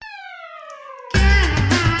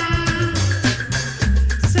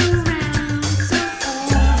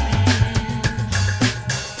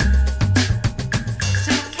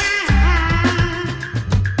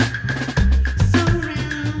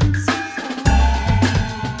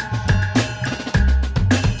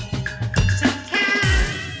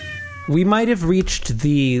We might have reached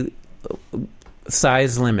the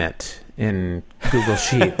size limit in Google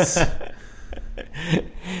Sheets.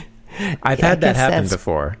 I've had that happen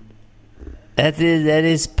before. That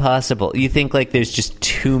is possible. You think like there's just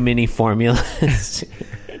too many formulas?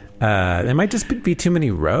 There might just be too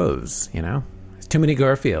many rows, Too many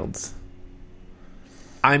Garfields.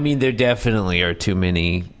 I mean, there definitely are too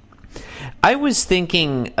many. I was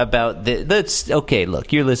thinking about okay,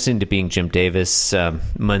 look, you're listening to Being Jim Davis,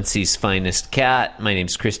 Muncie's finest cat. My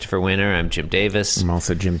name's Christopher Winter. I'm Jim Davis. I'm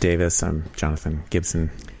also Jim Davis. I'm Jonathan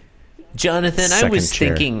Gibson. Jonathan, I was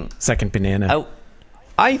thinking... Second banana.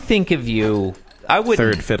 I think of you... I wouldn't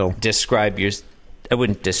third fiddle. I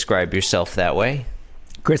wouldn't describe yourself that way.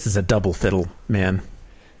 Chris is a double fiddle man.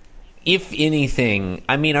 If anything,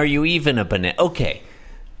 I mean, are you even a banana? Okay.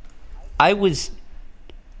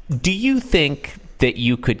 Do you think that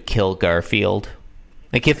you could kill Garfield?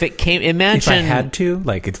 Like if it came... Imagine... If I had to?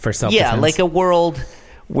 Like for self-defense? Yeah, like a world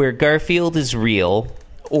where Garfield is real...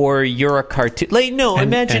 Or you're a cartoon. Like, no,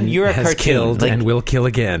 imagine you're a cartoon. Killed and will kill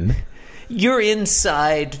again. You're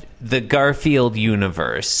inside the Garfield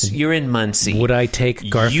universe. You're in Muncie. Would I take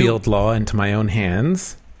Garfield law into my own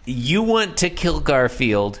hands? You want to kill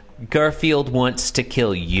Garfield. Garfield wants to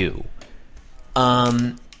kill you.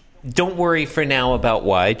 Don't worry for now about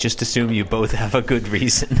why. Just assume you both have a good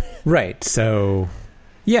reason. Right. So,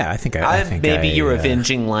 yeah, I think maybe you're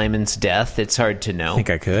avenging Lyman's death. It's hard to know. I think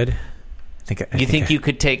I could. You think you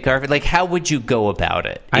could take Garfield? Like, how would you go about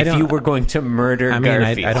it if you were going to murder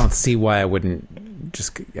Garfield? I don't see why I wouldn't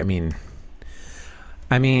just... I mean...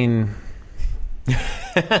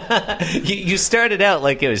 you started out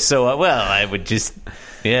like it was so... Well, I would just...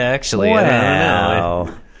 Yeah, actually, well, I don't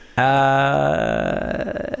know.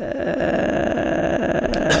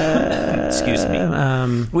 Excuse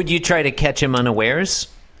me. Would you try to catch him unawares?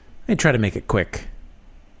 I'd try to make it quick.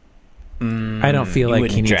 I don't feel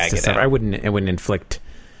like he needs to suffer. I wouldn't inflict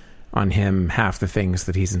on him half the things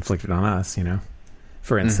that he's inflicted on us,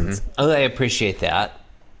 for instance. Mm-hmm. Oh, I appreciate that.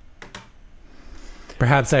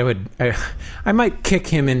 Perhaps I might kick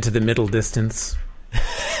him into the middle distance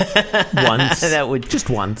once.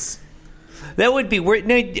 Just once. That would be weird.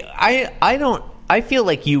 No, I feel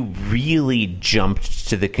like you really jumped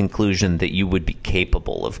to the conclusion that you would be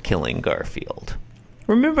capable of killing Garfield.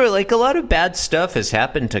 Remember, like, a lot of bad stuff has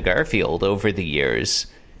happened to Garfield over the years.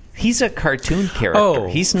 He's a cartoon character. Oh,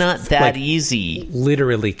 he's not that easy.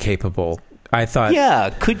 Literally capable. I thought... Yeah,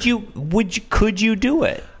 could you do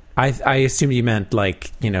it? I assumed you meant,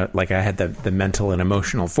 like I had the mental and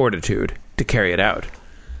emotional fortitude to carry it out.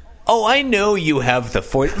 Oh, I know you have the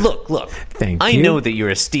Look. Thank you. I know that you're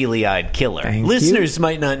a steely-eyed killer. Thank Listeners you.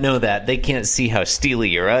 might not know that. They can't see how steely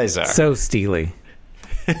your eyes are. So steely.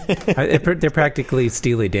 They're practically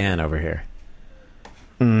Steely Dan over here.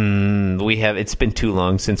 It's been too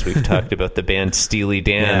long since we've talked about the band Steely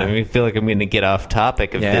Dan. Yeah. I feel like I'm going to get off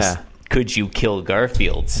topic of this. Could you kill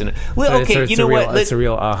Garfield? Well, okay, you know what? It's a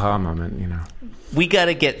real aha moment. We got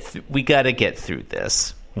to get through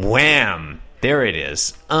this. Wham! There it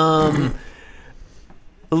is.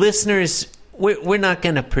 Listeners, we're not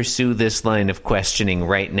going to pursue this line of questioning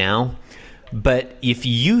right now. But if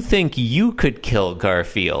you think you could kill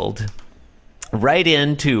Garfield, write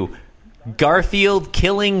into Garfield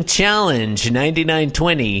Killing Challenge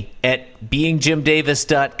 9920 at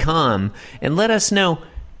beingjimdavis.com and let us know,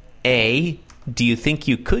 A, do you think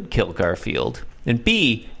you could kill Garfield? And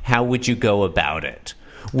B, how would you go about it?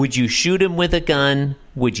 Would you shoot him with a gun?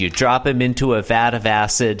 Would you drop him into a vat of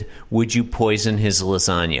acid? Would you poison his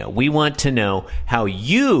lasagna? We want to know how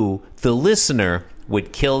you, the listener,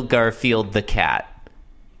 would kill Garfield the cat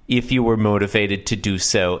if you were motivated to do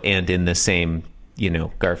so and in the same,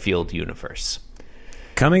 Garfield universe.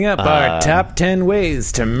 Coming up, our top 10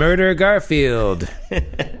 ways to murder Garfield.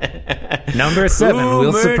 Number 7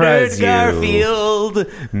 will surprise you. Garfield?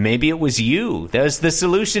 Maybe it was you. That was the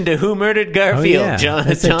solution to Who Murdered Garfield. Oh, yeah. John,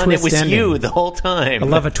 it was ending. You the whole time. I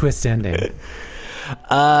love a twist ending.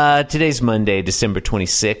 Today's Monday, December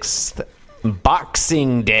 26th.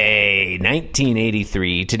 Boxing Day,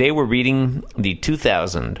 1983. Today we're reading the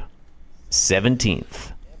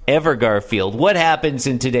 2017th ever Garfield. What happens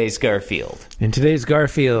in today's Garfield? In today's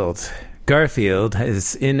Garfield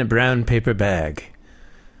is in a brown paper bag.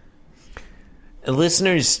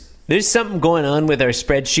 Listeners, there's something going on with our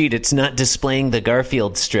spreadsheet. It's not displaying the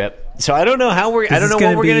Garfield strip. So I don't know what we're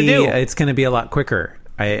going to do. It's going to be a lot quicker,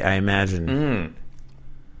 I imagine.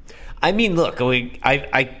 I mean, look,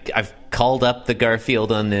 I've called up the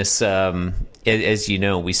Garfield on this as you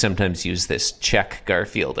know, we sometimes use this check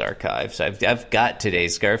Garfield archive. So I've got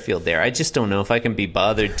today's Garfield there. I just don't know if I can be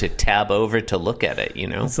bothered to tab over to look at it,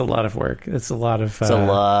 It's a lot of work. It's a lot of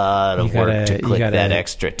work to click that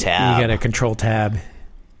extra tab. You got to control tab.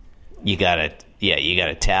 You got to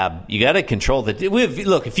tab. You got to control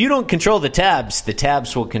look, if you don't control the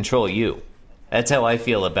tabs will control you. That's how I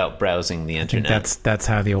feel about browsing the internet. I think that's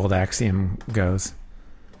how the old axiom goes.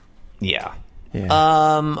 Yeah.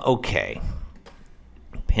 Okay.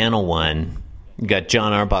 Panel 1. You got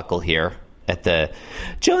John Arbuckle here at the...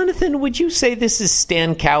 Jonathan, would you say this is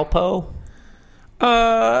Stan Cowpo?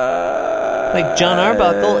 Like John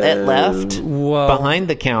Arbuckle at left, behind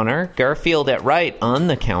the counter. Garfield at right, on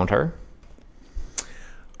the counter.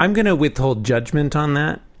 I'm going to withhold judgment on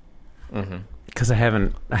that. Because I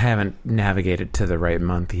haven't navigated to the right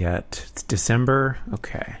month yet. It's December.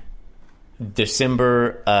 Okay.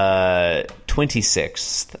 December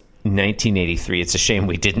 26th, 1983. It's a shame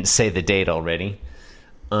we didn't say the date already.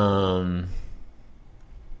 I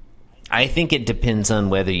think it depends on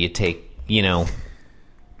whether you take,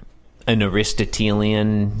 an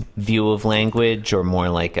Aristotelian view of language or more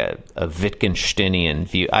like a Wittgensteinian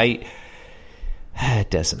view.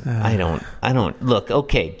 It doesn't. I don't. Look,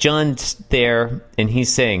 okay, John's there, and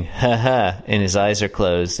he's saying, ha-ha, and his eyes are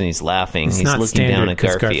closed, and he's laughing. It's he's not looking down at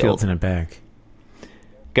Garfield. Garfield's in a bag.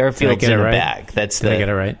 Garfield's in a bag. Did I get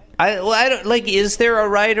it right? I don't, is there a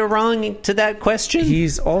right or wrong to that question?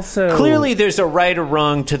 He's also... Clearly there's a right or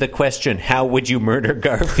wrong to the question, how would you murder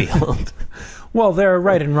Garfield? Well, there are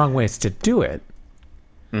right and wrong ways to do it.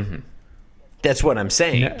 That's what I'm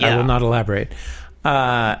saying. No, I will not elaborate.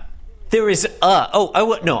 There is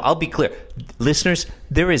I'll be clear. Listeners,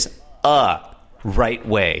 there is a right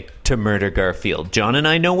way to murder Garfield. John and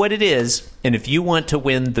I know what it is, and if you want to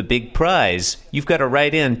win the big prize, you've got to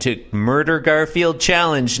write in to Murder Garfield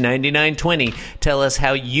Challenge 9920. Tell us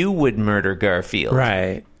how you would murder Garfield.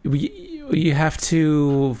 Right. You have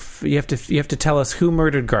to tell us who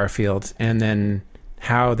murdered Garfield and then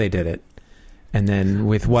how they did it. And then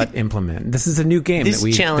with what implement? This is a new game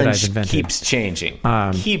that I've invented. Keeps changing.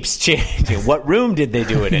 What room did they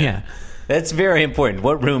do it in? Yeah. That's very important.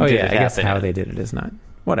 What room did it happen I guess how in? they did it is not...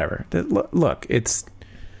 Whatever. Look, it's...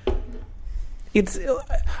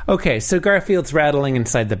 Okay, so Garfield's rattling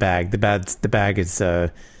inside the bag. The bag is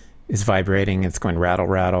vibrating. It's going rattle,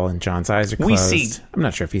 rattle, and John's eyes are closed. I'm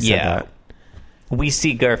not sure if he said that. We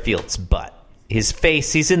see Garfield's butt. His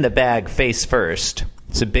face, he's in the bag face first.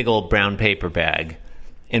 It's a big old brown paper bag.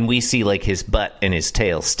 And we see, his butt and his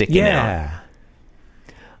tail sticking out.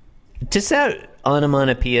 Does that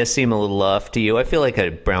onomatopoeia seem a little off to you? I feel like a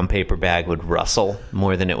brown paper bag would rustle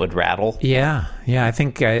more than it would rattle. Yeah. I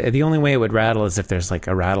think the only way it would rattle is if there's, a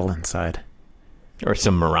rattle inside. Or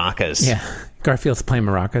some maracas. Yeah. Garfield's playing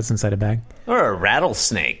maracas inside a bag. Or a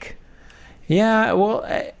rattlesnake. Yeah, well,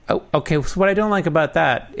 okay, so what I don't like about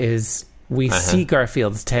that is we see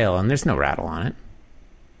Garfield's tail, and there's no rattle on it.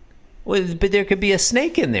 Well, but there could be a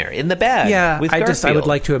snake in there, in the bag. Yeah, with I would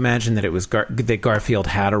like to imagine that it was that Garfield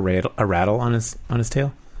had a rattle on his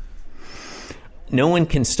tail. No one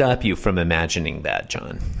can stop you from imagining that,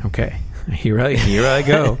 John. Okay, here I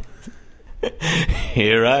go.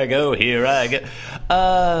 Here I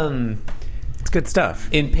go. It's good stuff.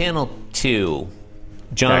 In panel 2,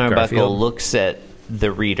 John Arbuckle looks at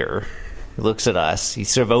the reader, looks at us. He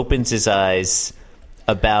sort of opens his eyes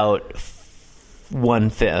about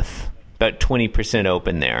 1/5, about 20%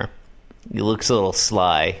 open there. He looks a little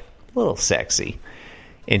sly, a little sexy.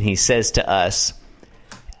 And he says to us,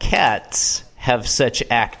 "Cats have such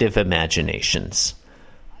active imaginations.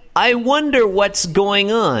 I wonder what's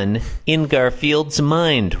going on in Garfield's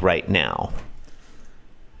mind right now."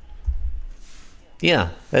 Yeah,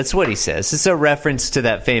 that's what he says. It's a reference to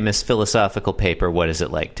that famous philosophical paper, What Is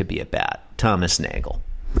It Like to Be a Bat? Thomas Nagel.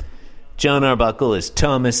 John Arbuckle is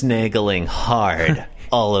Thomas Nageling hard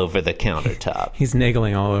all over the countertop. He's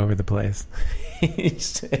nagling all over the place.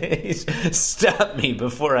 he's, stop me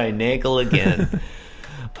before I nagel again.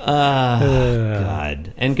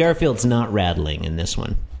 God. And Garfield's not rattling in this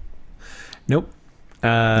one. Nope.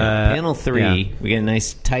 Panel 3, we get a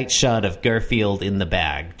nice tight shot of Garfield in the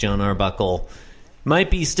bag. John Arbuckle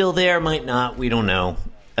might be still there, might not. We don't know.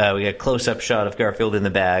 We got a close-up shot of Garfield in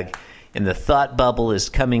the bag. And the thought bubble is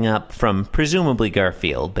coming up from presumably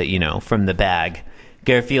Garfield, but, from the bag.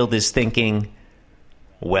 Garfield is thinking,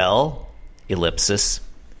 well, ellipsis,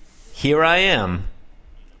 here I am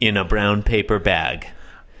in a brown paper bag.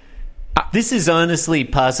 This is honestly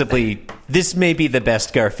this may be the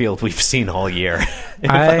best Garfield we've seen all year.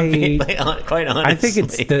 Quite honestly. I think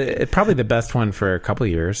it's probably the best one for a couple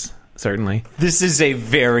years, certainly. This is a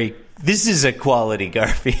very This is a quality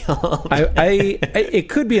Garfield. It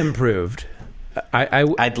could be improved.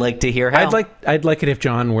 I'd like to hear how. I'd like it if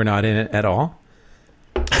John were not in it at all.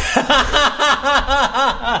 But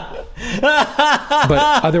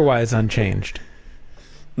otherwise unchanged.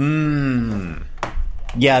 Yeah,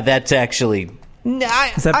 that's actually.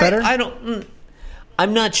 Is that better?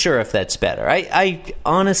 I'm not sure if that's better. I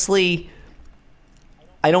honestly,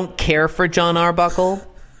 I don't care for John Arbuckle.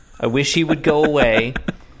 I wish he would go away.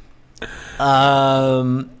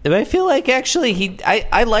 I feel like actually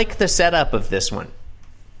I like the setup of this one.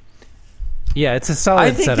 Yeah, it's a solid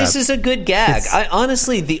setup. I think setup. This is a good gag.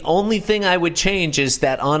 Honestly, the only thing I would change is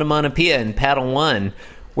that onomatopoeia in Paddle 1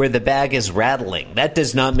 where the bag is rattling. That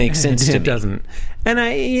does not make sense to me. It doesn't. And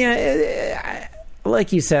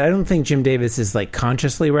like you said, I don't think Jim Davis is like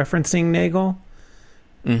consciously referencing Nagel.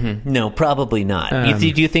 Mm-hmm. No, probably not. Do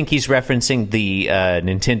you think he's referencing the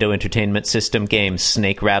Nintendo Entertainment System game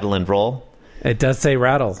Snake, Rattle, and Roll? It does say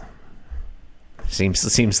rattle.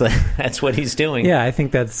 Seems like that's what he's doing. Yeah, I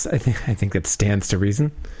think that stands to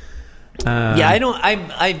reason.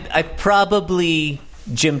 I probably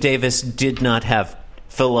Jim Davis did not have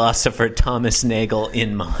philosopher Thomas Nagel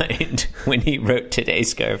in mind when he wrote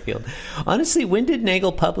today's Garfield. Honestly, when did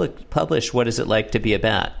Nagel publish What Is It Like to Be a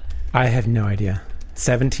Bat? I have no idea.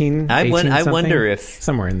 17, 18 I wonder if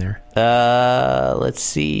somewhere in there. Let's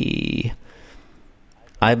see.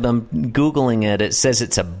 I'm Googling it. It says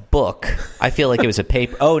it's a book. I feel like it was a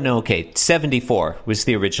paper. Oh, no, okay. 74 was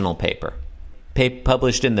the original paper.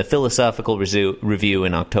 Published in the Philosophical Review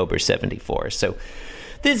in October 74. So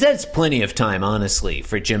that's plenty of time, honestly,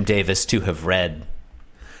 for Jim Davis to have read.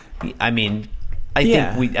 I mean,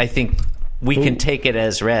 I think we can take it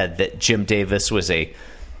as read that Jim Davis was a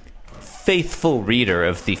faithful reader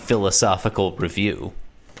of the Philosophical Review.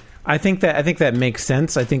 I think that makes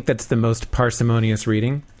sense. I think that's the most parsimonious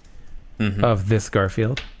reading of this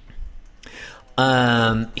Garfield.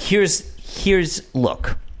 Here's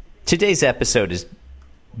look. Today's episode is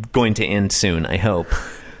going to end soon, I hope.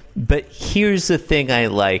 But here's the thing I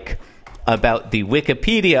like about the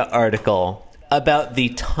Wikipedia article about the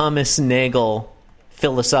Thomas Nagel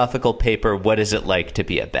philosophical paper, What Is It Like to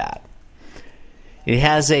Be a Bat? It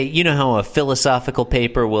has you know how a philosophical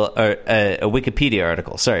paper will, or a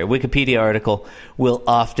Wikipedia article will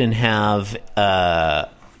often have a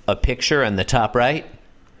picture on the top right.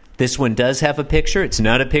 This one does have a picture. It's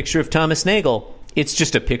not a picture of Thomas Nagel. It's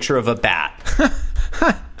just a picture of a bat.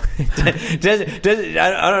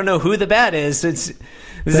 I don't know who the bat is. It's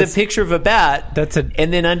a picture of a bat.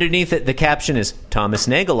 And then underneath it, the caption is, Thomas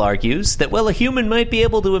Nagel argues that, well, a human might be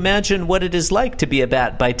able to imagine what it is like to be a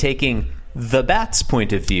bat by taking the bat's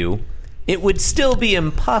point of view. It would still be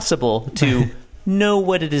impossible to know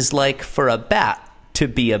what it is like for a bat to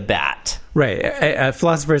be a bat. Right.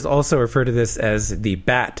 Philosophers also refer to this as the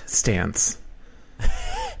bat stance.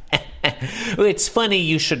 It's funny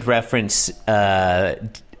you should reference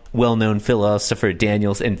well-known philosopher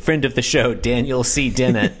Daniel and friend of the show Daniel C.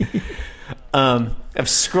 Dennett. I've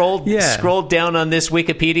scrolled down on this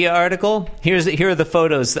Wikipedia article. Here are the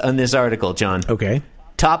photos on this article, John. Okay.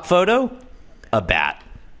 Top photo, a bat.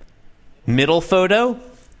 Middle photo,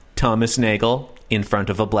 Thomas Nagel in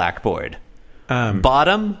front of a blackboard.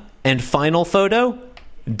 Bottom and final photo,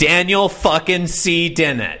 Daniel fucking C.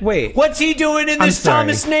 Dennett. Wait. What's he doing in this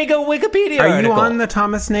Thomas Nagel Wikipedia article? Are you on the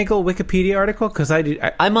Thomas Nagel Wikipedia article? Because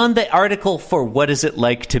I'm on the article for What Is It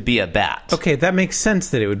Like to Be a Bat. Okay, that makes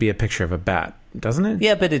sense that it would be a picture of a bat, doesn't it?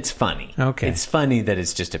 Yeah, but it's funny. Okay. It's funny that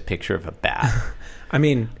it's just a picture of a bat. I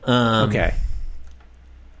mean, okay.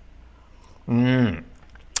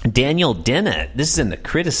 Daniel Dennett. This is in the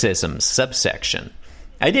criticisms subsection.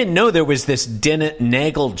 I didn't know there was this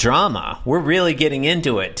Dennett-Nagel drama. We're really getting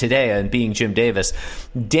into it today on Being Jim Davis.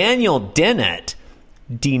 Daniel Dennett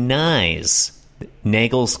denies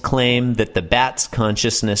Nagel's claim that the bat's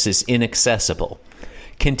consciousness is inaccessible,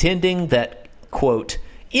 contending that, quote,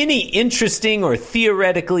 any interesting or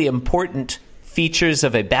theoretically important features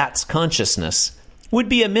of a bat's consciousness would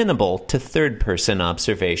be amenable to third-person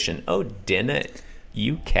observation. Oh, Dennett,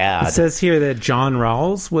 you cad. It says here that John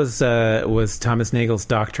Rawls was Thomas Nagel's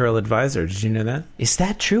doctoral advisor. Did you know that? Is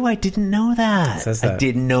that true? I didn't know that. It says that. I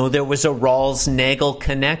didn't know there was a Rawls-Nagel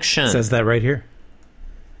connection. It says that right here.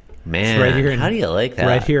 Man, it's right here how do you like that?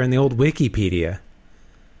 Right here in the old Wikipedia.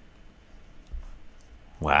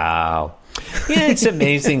 Wow. Yeah, it's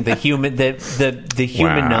amazing the human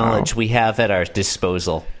knowledge we have at our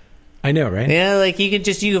disposal. I know, right? Yeah, like you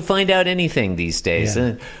can find out anything these days.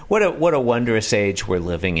 Yeah. What a wondrous age we're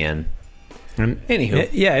living in. Anywho,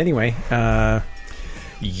 yeah. Anyway,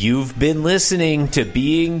 You've been listening to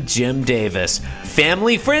Being Jim Davis.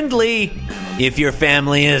 Family friendly if your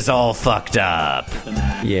family is all fucked up.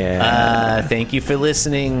 Yeah. Thank you for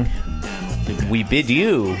listening. We bid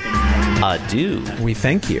you adieu. We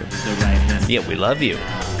thank you. Yeah, we love you.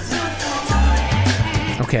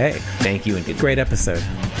 Okay. Thank you and good. Great episode.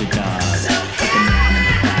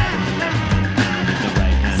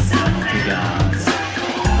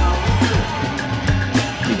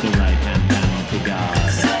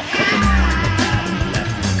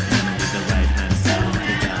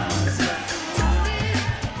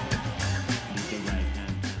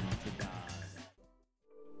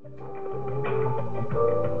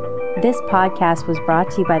 This podcast was brought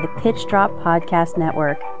to you by the Pitch Drop Podcast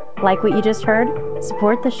Network. Like what you just heard?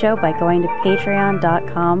 Support the show by going to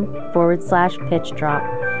patreon.com/Pitch Drop.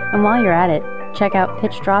 And while you're at it, check out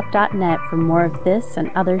pitchdrop.net for more of this and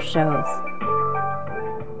other shows.